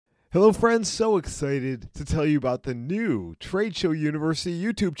Hello friends, so excited to tell you about the new Trade Show University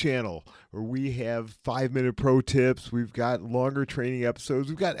YouTube channel where we have 5-minute pro tips, we've got longer training episodes,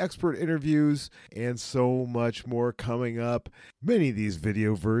 we've got expert interviews, and so much more coming up. Many of these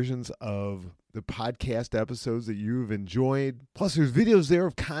video versions of the podcast episodes that you've enjoyed. Plus, there's videos there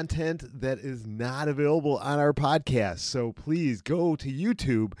of content that is not available on our podcast. So please go to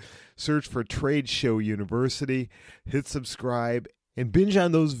YouTube, search for Trade Show University, hit subscribe, and binge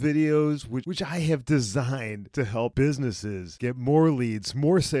on those videos, which I have designed to help businesses get more leads,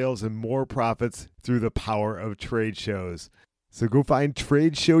 more sales, and more profits through the power of trade shows. So go find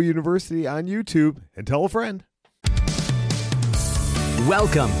Trade Show University on YouTube and tell a friend.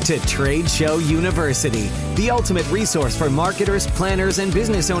 Welcome to Trade Show University, the ultimate resource for marketers, planners, and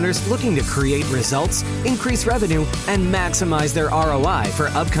business owners looking to create results, increase revenue, and maximize their ROI for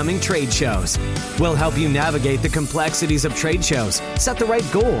upcoming trade shows. We'll help you navigate the complexities of trade shows, set the right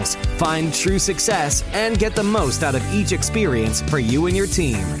goals, find true success, and get the most out of each experience for you and your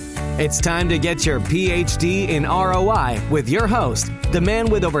team. It's time to get your PhD in ROI with your host, the man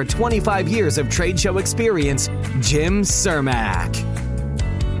with over 25 years of trade show experience, Jim Cermak.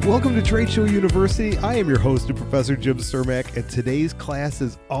 Welcome to Trade Show University. I am your host and Professor Jim Cermak, and today's class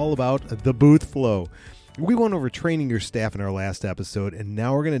is all about the booth flow. We went over training your staff in our last episode, and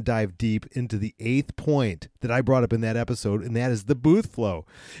now we're going to dive deep into the 8th point that I brought up in that episode, and that is the booth flow.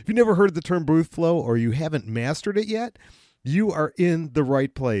 If you've never heard the term booth flow or you haven't mastered it yet, you are in the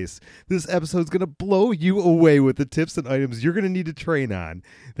right place. This episode is going to blow you away with the tips and items you're going to need to train on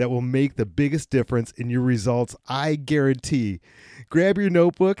that will make the biggest difference in your results, I guarantee. Grab your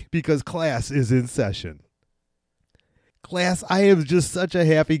notebook because class is in session. Class, I am just such a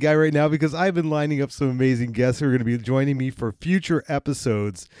happy guy right now because I've been lining up some amazing guests who are going to be joining me for future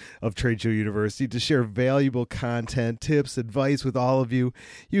episodes of Trade Show University to share valuable content, tips, advice with all of you.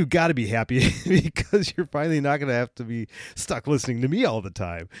 You've got to be happy because you're finally not going to have to be stuck listening to me all the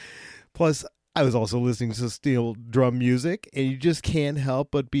time. Plus, I was also listening to steel drum music, and you just can't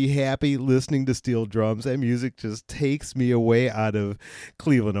help but be happy listening to steel drums. That music just takes me away out of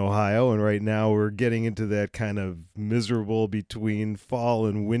Cleveland, Ohio, and right now we're getting into that kind of miserable between fall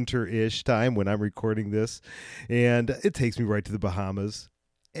and winter-ish time when I'm recording this, and it takes me right to the Bahamas.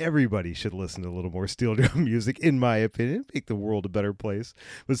 Everybody should listen to a little more steel drum music, in my opinion, make the world a better place.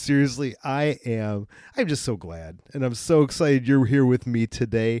 But seriously, I'm just so glad, and I'm so excited you're here with me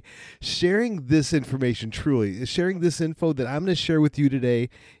today, sharing this information, truly. Sharing this info that I'm going to share with you today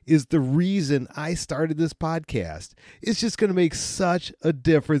is the reason I started this podcast. It's just going to make such a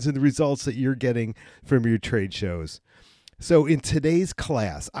difference in the results that you're getting from your trade shows. So in today's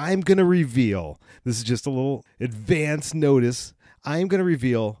class, I'm going to reveal, this is just a little advance notice, I'm going to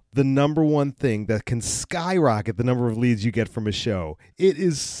reveal the number one thing that can skyrocket the number of leads you get from a show. It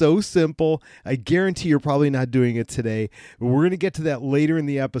is so simple. I guarantee you're probably not doing it today. We're going to get to that later in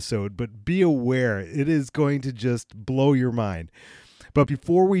the episode, but be aware, it is going to just blow your mind. But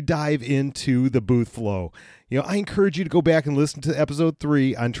before we dive into the booth flow, I encourage you to go back and listen to episode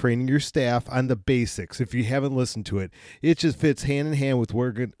 3 on training your staff on the basics. If you haven't listened to it, it just fits hand in hand with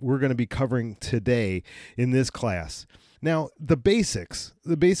what we're going to be covering today in this class. Now, the basics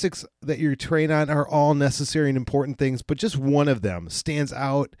that you're trained on are all necessary and important things, but just one of them stands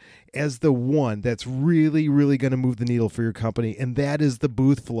out as the one that's really, really going to move the needle for your company, and that is the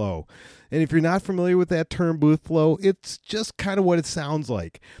booth flow. And if you're not familiar with that term booth flow, it's just kind of what it sounds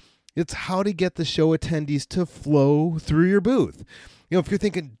like. It's how to get the show attendees to flow through your booth. If you're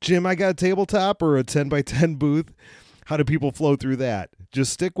thinking, Jim, I got a tabletop or a 10 by 10 booth, how do people flow through that?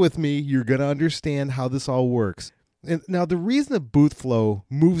 Just stick with me. You're going to understand how this all works. And now, the reason that booth flow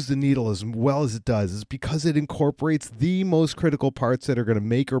moves the needle as well as it does is because it incorporates the most critical parts that are going to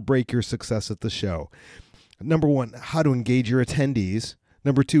make or break your success at the show. Number 1, how to engage your attendees.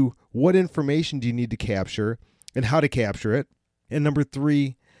 Number 2, what information do you need to capture and how to capture it. And number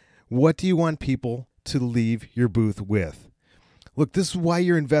 3, what do you want people to leave your booth with? Look, this is why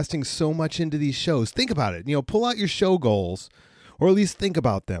you're investing so much into these shows. Think about it. Pull out your show goals, or at least think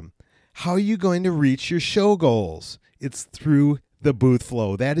about them. How are you going to reach your show goals? It's through the booth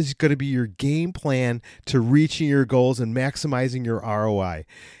flow. That is going to be your game plan to reaching your goals and maximizing your ROI.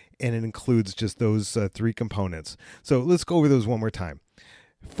 And it includes just those 3 components. So let's go over those one more time.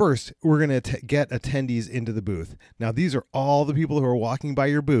 First, we're going to get attendees into the booth. Now, these are all the people who are walking by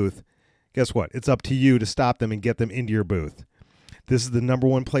your booth. Guess what? It's up to you to stop them and get them into your booth. This is the number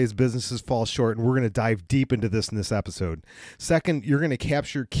one place businesses fall short, and we're going to dive deep into this in this episode. Second, you're going to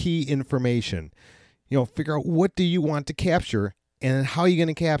capture key information. Figure out what do you want to capture and how are you going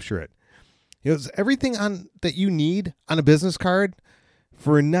to capture it. Is everything on that you need on a business card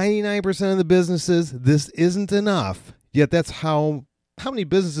For 99% of the businesses, this isn't enough. Yet that's how many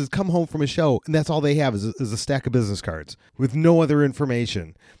businesses come home from a show and that's all they have is a stack of business cards with no other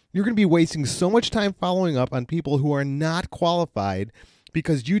information. You're going to be wasting so much time following up on people who are not qualified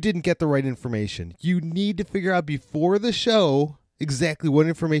because you didn't get the right information. You need to figure out before the show exactly what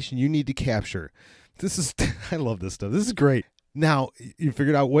information you need to capture. I love this stuff. This is great. Now, you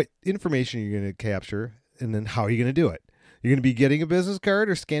figured out what information you're going to capture, and then how are you going to do it? You're going to be getting a business card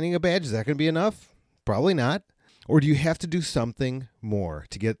or scanning a badge. Is that going to be enough? Probably not. Or do you have to do something more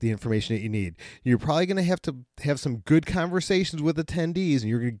to get the information that you need? You're probably going to have some good conversations with attendees, and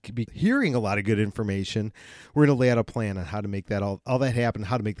you're going to be hearing a lot of good information. We're going to lay out a plan on how to make that all that happen,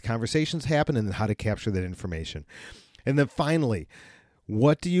 how to make the conversations happen, and then how to capture that information. And then finally,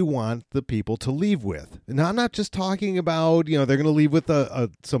 what do you want the people to leave with? Now, I'm not just talking about, they're going to leave with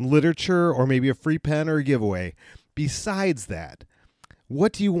some literature or maybe a free pen or a giveaway. Besides that,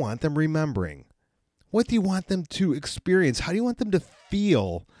 what do you want them remembering? What do you want them to experience? How do you want them to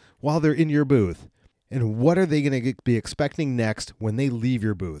feel while they're in your booth? And what are they going to be expecting next when they leave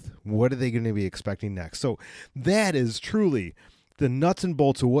your booth? What are they going to be expecting next? So that is truly the nuts and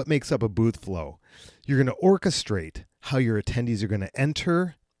bolts of what makes up a booth flow. You're going to orchestrate how your attendees are going to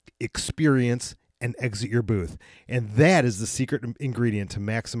enter, experience, and exit your booth. And that is the secret ingredient to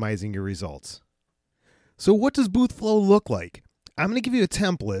maximizing your results. So what does booth flow look like? I'm going to give you a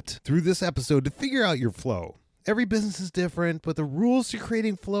template through this episode to figure out your flow. Every business is different, but the rules to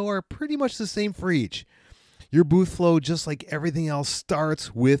creating flow are pretty much the same for each. Your booth flow, just like everything else,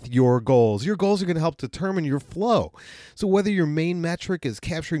 starts with your goals. Your goals are going to help determine your flow. So whether your main metric is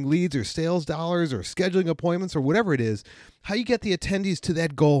capturing leads or sales dollars or scheduling appointments or whatever it is, how you get the attendees to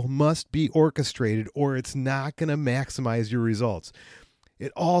that goal must be orchestrated or it's not going to maximize your results.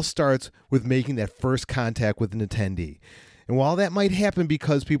 It all starts with making that first contact with an attendee. And while that might happen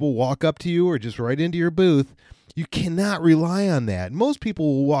because people walk up to you or just right into your booth, you cannot rely on that. Most people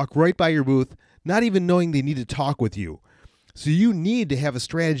will walk right by your booth, not even knowing they need to talk with you. So you need to have a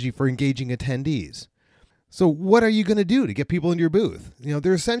strategy for engaging attendees. So what are you going to do to get people into your booth?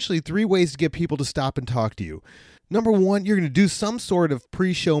 There are essentially 3 ways to get people to stop and talk to you. Number 1, you're going to do some sort of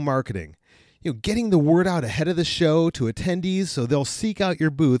pre-show marketing. Getting the word out ahead of the show to attendees so they'll seek out your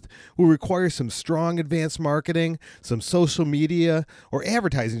booth will require some strong advanced marketing, some social media, or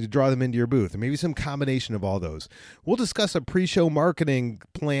advertising to draw them into your booth, or maybe some combination of all those. We'll discuss a pre-show marketing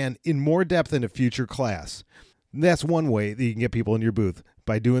plan in more depth in a future class. That's one way that you can get people in your booth,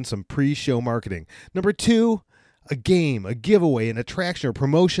 by doing some pre-show marketing. Number 2, a game, a giveaway, an attraction or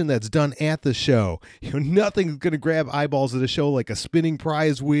promotion that's done at the show. Nothing's going to grab eyeballs at a show like a spinning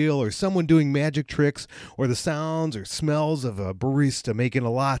prize wheel or someone doing magic tricks or the sounds or smells of a barista making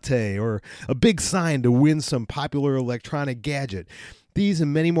a latte or a big sign to win some popular electronic gadget. These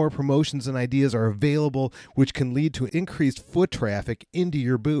and many more promotions and ideas are available, which can lead to increased foot traffic into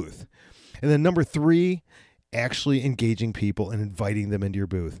your booth. And then number 3, actually engaging people and inviting them into your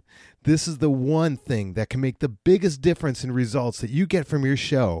booth. This is the one thing that can make the biggest difference in results that you get from your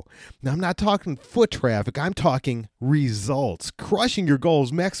show. Now, I'm not talking foot traffic. I'm talking results, crushing your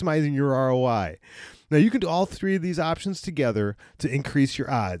goals, maximizing your ROI. Now, you can do all 3 of these options together to increase your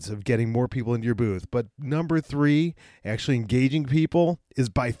odds of getting more people into your booth. But number 3, actually engaging people, is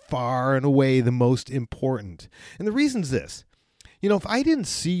by far and away the most important. And the reason's this. If I didn't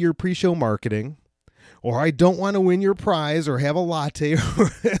see your pre-show marketing, or I don't want to win your prize or have a latte,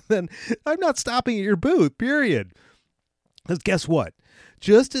 then I'm not stopping at your booth, period. Because guess what?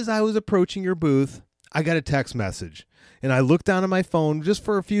 Just as I was approaching your booth, I got a text message. And I looked down at my phone just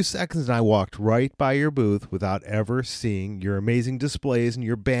for a few seconds, and I walked right by your booth without ever seeing your amazing displays and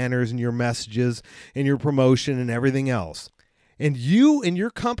your banners and your messages and your promotion and everything else. And you and your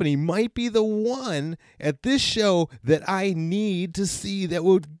company might be the one at this show that I need to see that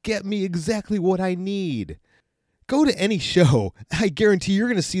will get me exactly what I need. Go to any show. I guarantee you're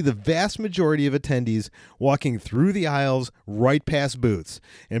going to see the vast majority of attendees walking through the aisles right past booths,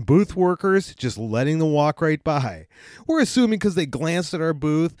 and booth workers just letting them walk right by. We're assuming because they glanced at our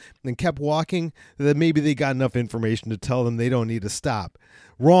booth and kept walking that maybe they got enough information to tell them they don't need to stop.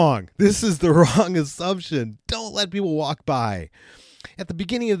 Wrong. This is the wrong assumption. Don't let people walk by. At the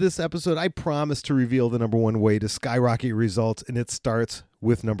beginning of this episode, I promised to reveal the number 1 way to skyrocket your results, and it starts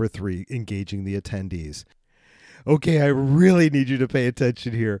with number 3, engaging the attendees. Okay, I really need you to pay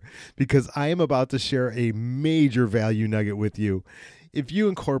attention here because I am about to share a major value nugget with you. If you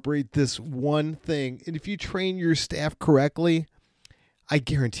incorporate this one thing, and if you train your staff correctly, I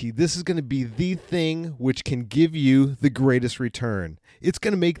guarantee this is going to be the thing which can give you the greatest return. It's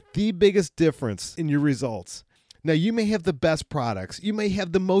going to make the biggest difference in your results. Now, you may have the best products. You may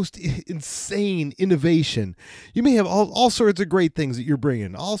have the most insane innovation. You may have all sorts of great things that you're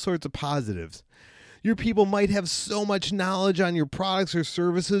bringing, all sorts of positives. Your people might have so much knowledge on your products or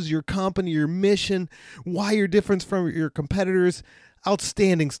services, your company, your mission, why you're different from your competitors.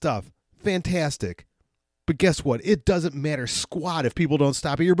 Outstanding stuff. Fantastic. But guess what? It doesn't matter squat if people don't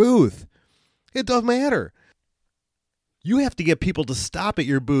stop at your booth. It doesn't matter. You have to get people to stop at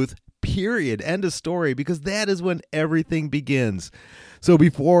your booth, period. End of story, because that is when everything begins. So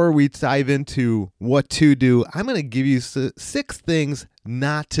before we dive into what to do, I'm going to give you 6 things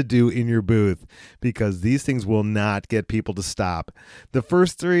not to do in your booth, because these things will not get people to stop. The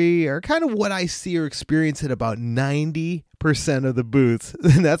first 3 are kind of what I see or experience at about 90% of the booths.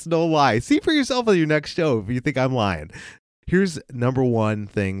 And that's no lie. See for yourself on your next show if you think I'm lying. Here's number 1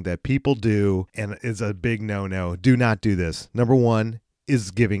 thing that people do, and is a big no-no. Do not do this. Number 1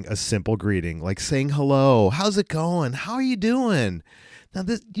 is giving a simple greeting, like saying hello, how's it going, how are you doing? Now,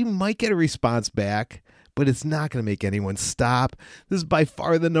 you might get a response back, but it's not going to make anyone stop. This is by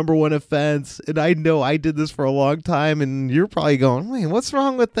far the number 1 offense, and I know I did this for a long time, and you're probably going, wait, what's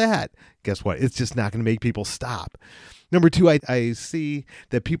wrong with that? Guess what? It's just not going to make people stop. Number 2, I see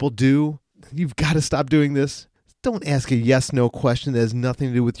that people do. You've got to stop doing this. Don't ask a yes/no question that has nothing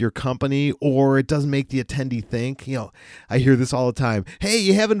to do with your company, or it doesn't make the attendee think. I hear this all the time. Hey,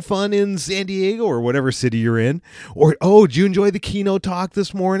 you having fun in San Diego or whatever city you're in? Or, oh, did you enjoy the keynote talk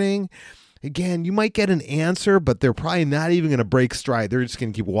this morning? Again, you might get an answer, but they're probably not even going to break stride. They're just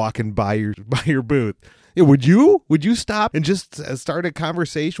going to keep walking by your booth. Yeah, would you stop and just start a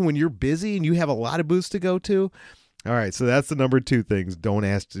conversation when you're busy and you have a lot of booths to go to? All right, so that's the number 2 things. Don't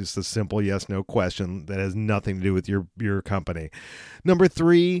ask just a simple yes/no question that has nothing to do with your company. Number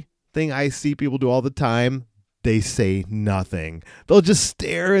 3 thing I see people do all the time, they say nothing. They'll just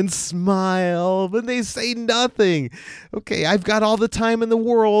stare and smile, but they say nothing. Okay, I've got all the time in the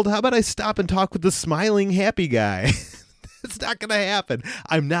world. How about I stop and talk with the smiling, happy guy? It's not going to happen.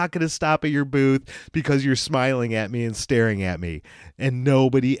 I'm not going to stop at your booth because you're smiling at me and staring at me, and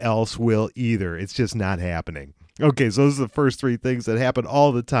nobody else will either. It's just not happening. Okay, so those are the first 3 things that happen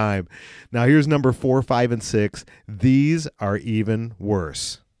all the time. Now here's number 4, 5, and 6. These are even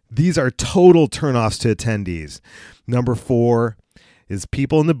worse. These are total turnoffs to attendees. Number 4 is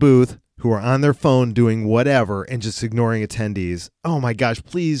people in the booth who are on their phone doing whatever and just ignoring attendees. Oh my gosh,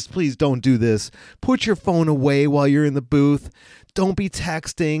 please don't do this. Put your phone away while you're in the booth. Don't be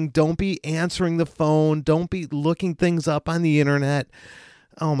texting. Don't be answering the phone. Don't be looking things up on the internet.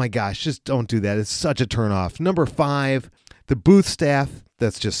 Oh my gosh, just don't do that. It's such a turnoff. Number 5, the booth staff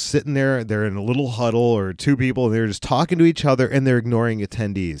that's just sitting there. They're in a little huddle or 2 people, and they're just talking to each other, and they're ignoring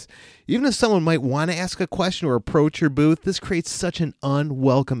attendees. Even if someone might want to ask a question or approach your booth, this creates such an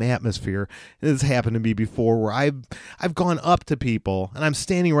unwelcome atmosphere. And this happened to me before, where I've gone up to people, and I'm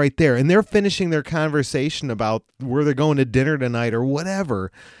standing right there, and they're finishing their conversation about where they're going to dinner tonight or whatever.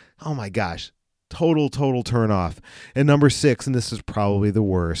 Oh my gosh. Total turn off. And number 6, and this is probably the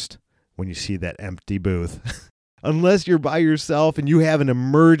worst, when you see that empty booth. Unless you're by yourself and you have an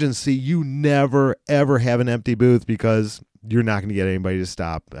emergency, you never, ever have an empty booth, because you're not going to get anybody to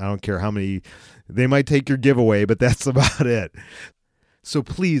stop. I don't care how many, they might take your giveaway, but that's about it. So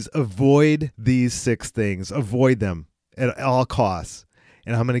please avoid these 6 things. Avoid them at all costs.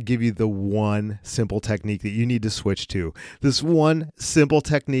 And I'm going to give you the one simple technique that you need to switch to. This one simple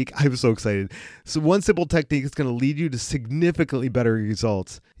technique, I'm so excited. So one simple technique is going to lead you to significantly better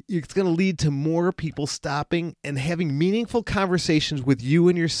results. It's going to lead to more people stopping and having meaningful conversations with you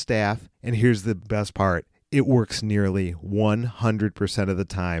and your staff. And here's the best part. It works nearly 100% of the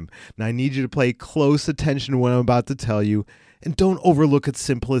time. Now, I need you to pay close attention to what I'm about to tell you. And don't overlook its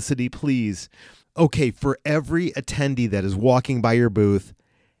simplicity, please. Okay, for every attendee that is walking by your booth,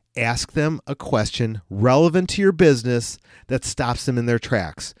 ask them a question relevant to your business that stops them in their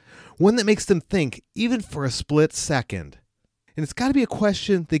tracks. One that makes them think, even for a split second. And it's got to be a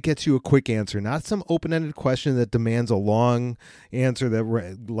question that gets you a quick answer, not some open-ended question that demands a long answer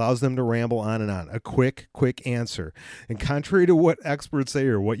that allows them to ramble on and on. A quick answer. And contrary to what experts say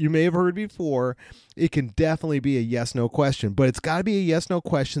or what you may have heard before, it can definitely be a yes-no question, but it's got to be a yes-no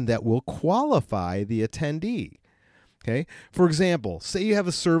question that will qualify the attendee. Okay? For example, say you have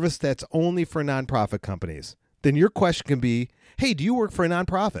a service that's only for nonprofit companies. Then your question can be, hey, do you work for a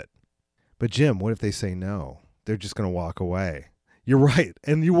nonprofit? But Jim, what if they say no? They're just going to walk away. You're right.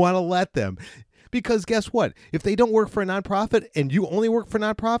 And you want to let them. Because guess what? If they don't work for a nonprofit and you only work for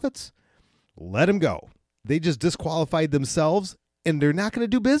nonprofits, let them go. They just disqualified themselves and they're not going to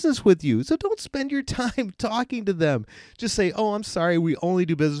do business with you. So don't spend your time talking to them. Just say, oh, I'm sorry, we only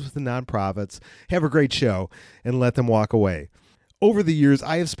do business with the nonprofits. Have a great show, and let them walk away. Over the years,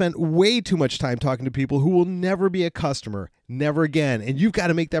 I have spent way too much time talking to people who will never be a customer, never again. And you've got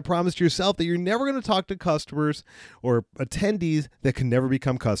to make that promise to yourself that you're never going to talk to customers or attendees that can never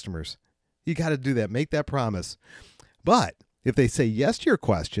become customers. You got to do that. Make that promise. But if they say yes to your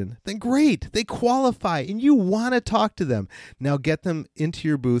question, then great. They qualify and you want to talk to them. Now get them into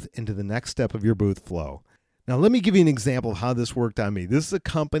your booth, into the next step of your booth flow. Now, let me give you an example of how this worked on me. This is a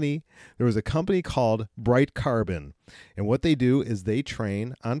company. There was a company called Bright Carbon. And what they do is they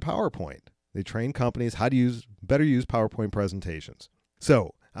train on PowerPoint. They train companies how to better use PowerPoint presentations.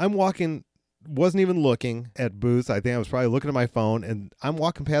 So I'm walking, wasn't even looking at booths. I think I was probably looking at my phone, and I'm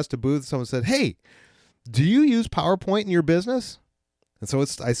walking past a booth. Someone said, hey, do you use PowerPoint in your business? And so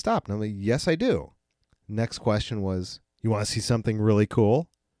I stopped, and I'm like, yes, I do. Next question was, you want to see something really cool?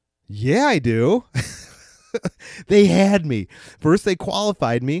 Yeah, I do. They had me. First, they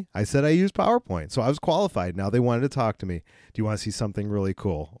qualified me. I said I use PowerPoint, so I was qualified. Now they wanted to talk to me. Do you want to see something really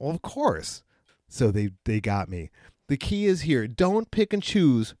cool? Well, of course. So they got me. The key is here. Don't pick and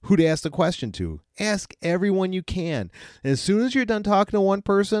choose who to ask the question to. Ask everyone you can. And as soon as you're done talking to one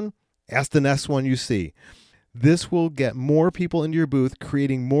person, ask the next one you see. This will get more people into your booth,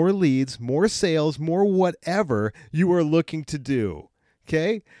 creating more leads, more sales, more whatever you are looking to do.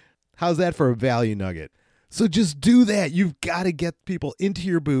 Okay? How's that for a value nugget? So just do that. You've got to get people into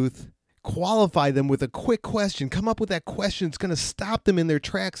your booth, qualify them with a quick question. Come up with that question. It's going to stop them in their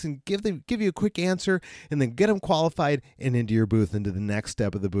tracks and give you a quick answer, and then get them qualified and into your booth, into the next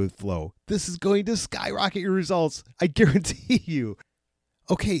step of the booth flow. This is going to skyrocket your results. I guarantee you.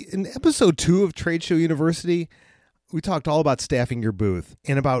 Okay, in episode 2 of Trade Show University, we talked all about staffing your booth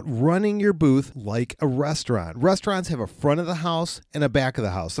and about running your booth like a restaurant. Restaurants have a front of the house and a back of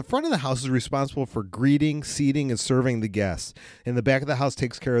the house. The front of the house is responsible for greeting, seating, and serving the guests. And the back of the house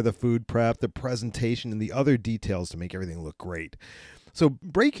takes care of the food prep, the presentation, and the other details to make everything look great. So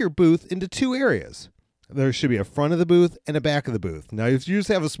break your booth into 2 areas. There should be a front of the booth and a back of the booth. Now, if you just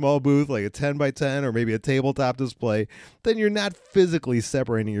have a small booth, like a 10 by 10 or maybe a tabletop display, then you're not physically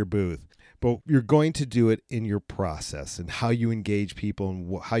separating your booth. But you're going to do it in your process and how you engage people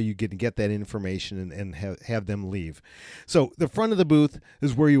and how you get that information and have them leave. So the front of the booth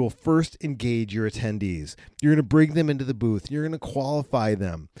is where you will first engage your attendees. You're going to bring them into the booth. You're going to qualify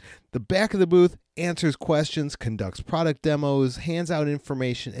them. The back of the booth answers questions, conducts product demos, hands out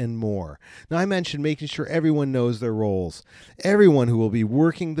information, and more. Now, I mentioned making sure everyone knows their roles. Everyone who will be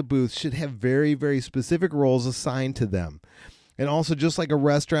working the booth should have very, very specific roles assigned to them. And also, just like a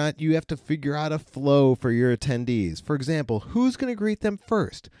restaurant, you have to figure out a flow for your attendees. For example, who's going to greet them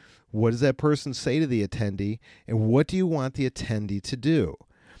first? What does that person say to the attendee? And what do you want the attendee to do?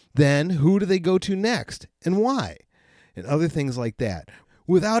 Then, who do they go to next? And why? And other things like that.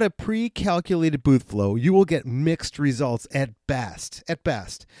 Without a pre-calculated booth flow, you will get mixed results at best.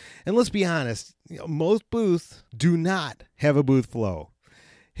 And let's be honest, most booths do not have a booth flow.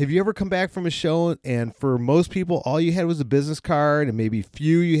 Have you ever come back from a show and for most people, all you had was a business card, and maybe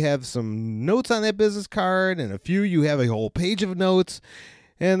few you have some notes on that business card, and a few you have a whole page of notes,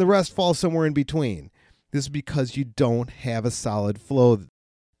 and the rest falls somewhere in between? This is because you don't have a solid flow.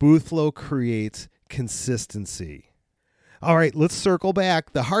 Booth flow creates consistency. All right, let's circle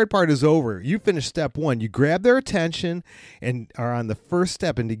back. The hard part is over. You finished step 1. You grab their attention and are on the first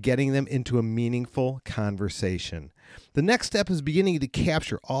step into getting them into a meaningful conversation. The next step is beginning to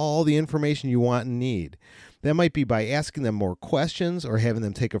capture all the information you want and need. That might be by asking them more questions or having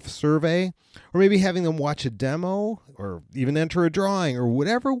them take a survey, or maybe having them watch a demo or even enter a drawing, or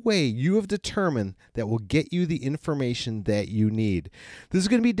whatever way you have determined that will get you the information that you need. This is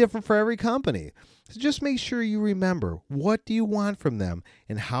going to be different for every company. So just make sure you remember, what do you want from them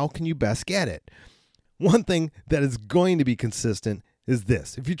and how can you best get it? One thing that is going to be consistent is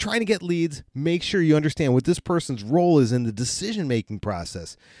this. If you're trying to get leads, make sure you understand what this person's role is in the decision-making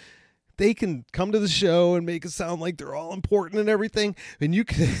process. They can come to the show and make it sound like they're all important and everything, and you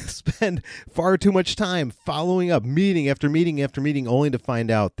can spend far too much time following up meeting after meeting after meeting only to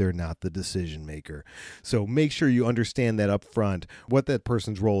find out they're not the decision maker. So make sure you understand that up front, what that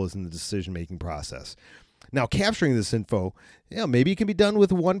person's role is in the decision-making process. Now, capturing this info, maybe it can be done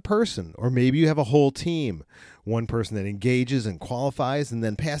with one person, or maybe you have a whole team. One person that engages and qualifies, and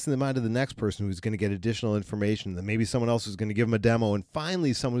then passing them on to the next person who's going to get additional information. Then maybe someone else is going to give them a demo, and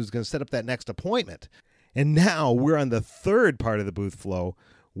finally someone who's going to set up that next appointment. And now we're on the third part of the booth flow.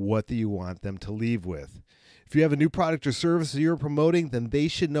 What do you want them to leave with? If you have a new product or service that you're promoting, then they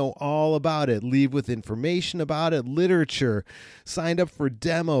should know all about it. Leave with information about it, literature, signed up for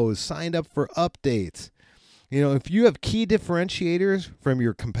demos, signed up for updates. If you have key differentiators from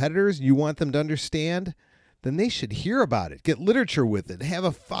your competitors you want them to understand, then they should hear about it. Get literature with it. Have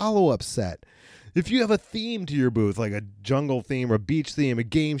a follow-up set. If you have a theme to your booth, like a jungle theme or a beach theme, a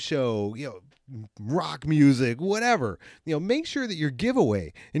game show, rock music, whatever, make sure that your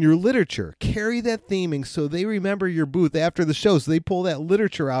giveaway and your literature carry that theming so they remember your booth after the show. So they pull that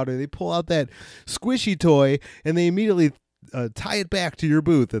literature out or they pull out that squishy toy and they immediately tie it back to your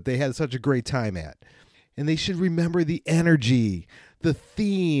booth that they had such a great time at. And they should remember the energy, the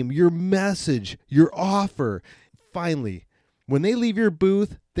theme, your message, your offer. Finally, when they leave your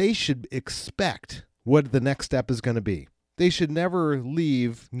booth, they should expect what the next step is going to be. They should never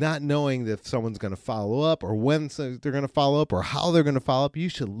leave not knowing if someone's going to follow up or when they're going to follow up or how they're going to follow up. You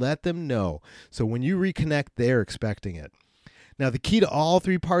should let them know. So when you reconnect, they're expecting it. Now, the key to all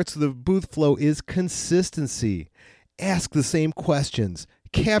three parts of the booth flow is consistency. Ask the same questions.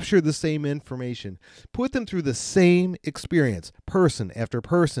 Capture the same information. Put them through the same experience, person after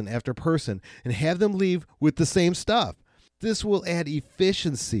person after person, and have them leave with the same stuff. This will add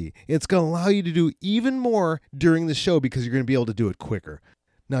efficiency. It's going to allow you to do even more during the show because you're going to be able to do it quicker.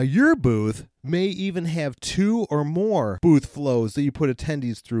 Now, your booth may even have 2 or more booth flows that you put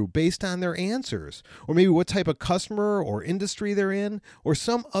attendees through based on their answers, or maybe what type of customer or industry they're in, or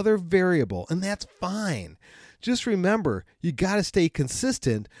some other variable, and that's fine. Just remember, you got to stay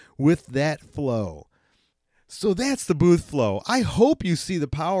consistent with that flow. So that's the booth flow. I hope you see the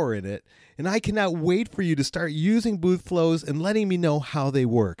power in it, and I cannot wait for you to start using booth flows and letting me know how they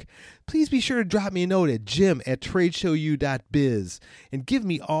work. Please be sure to drop me a note at jim@tradeshowyou.biz and give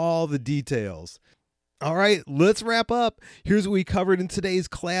me all the details. All right, let's wrap up. Here's what we covered in today's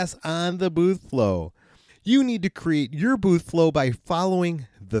class on the booth flow. You need to create your booth flow by following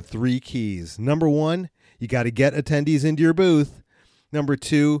the 3 keys. Number 1, you got to get attendees into your booth. Number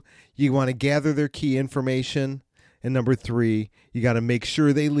 2, you want to gather their key information. And number 3, you got to make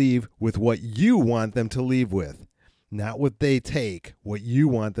sure they leave with what you want them to leave with. Not what they take, what you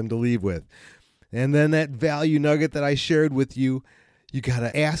want them to leave with. And then that value nugget that I shared with you, you got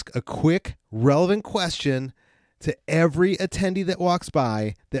to ask a quick, relevant question to every attendee that walks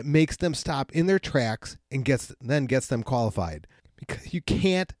by that makes them stop in their tracks and gets them qualified. Because you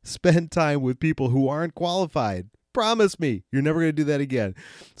can't spend time with people who aren't qualified. Promise me, you're never going to do that again.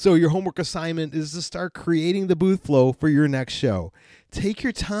 So your homework assignment is to start creating the booth flow for your next show. Take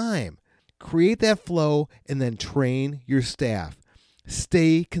your time, create that flow, and then train your staff.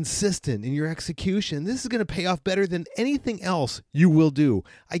 Stay consistent in your execution. This is going to pay off better than anything else you will do.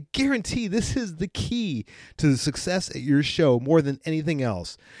 I guarantee this is the key to the success at your show more than anything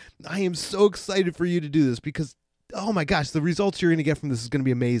else. I am so excited for you to do this because, oh my gosh, the results you're going to get from this is going to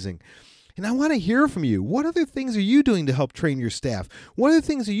be amazing. And I want to hear from you. What other things are you doing to help train your staff? What other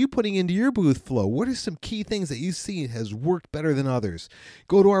things are you putting into your booth flow? What are some key things that you see has worked better than others?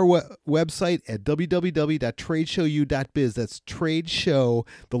 Go to our website at www.tradeshowyou.biz. That's tradeshow,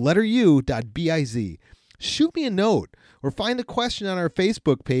 the letter U.biz. Shoot me a note or find a question on our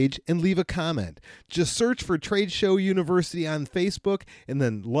Facebook page and leave a comment. Just search for Trade Show University on Facebook and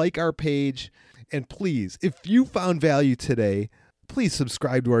then like our page. And please, if you found value today, please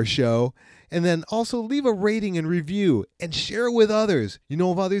subscribe to our show, and then also leave a rating and review and share it with others. You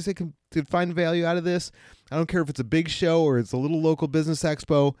know of others that can find value out of this? I don't care if it's a big show or it's a little local business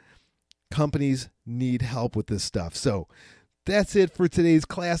expo. Companies need help with this stuff. So that's it for today's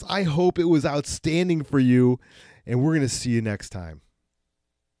class. I hope it was outstanding for you, and we're going to see you next time.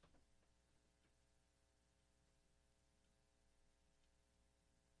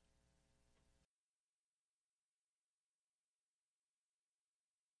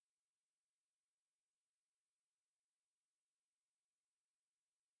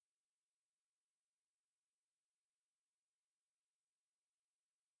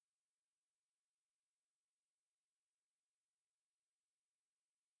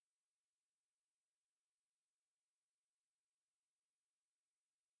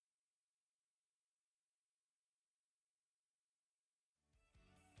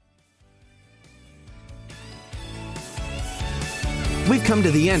 We've come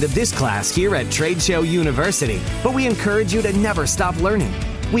to the end of this class here at Trade Show University, but we encourage you to never stop learning.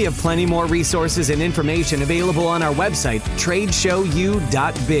 We have plenty more resources and information available on our website,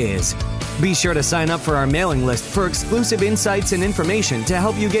 tradeshowyou.biz. Be sure to sign up for our mailing list for exclusive insights and information to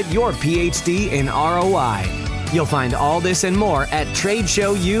help you get your PhD in ROI. You'll find all this and more at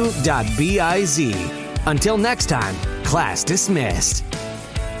tradeshowyou.biz. Until next time, class dismissed.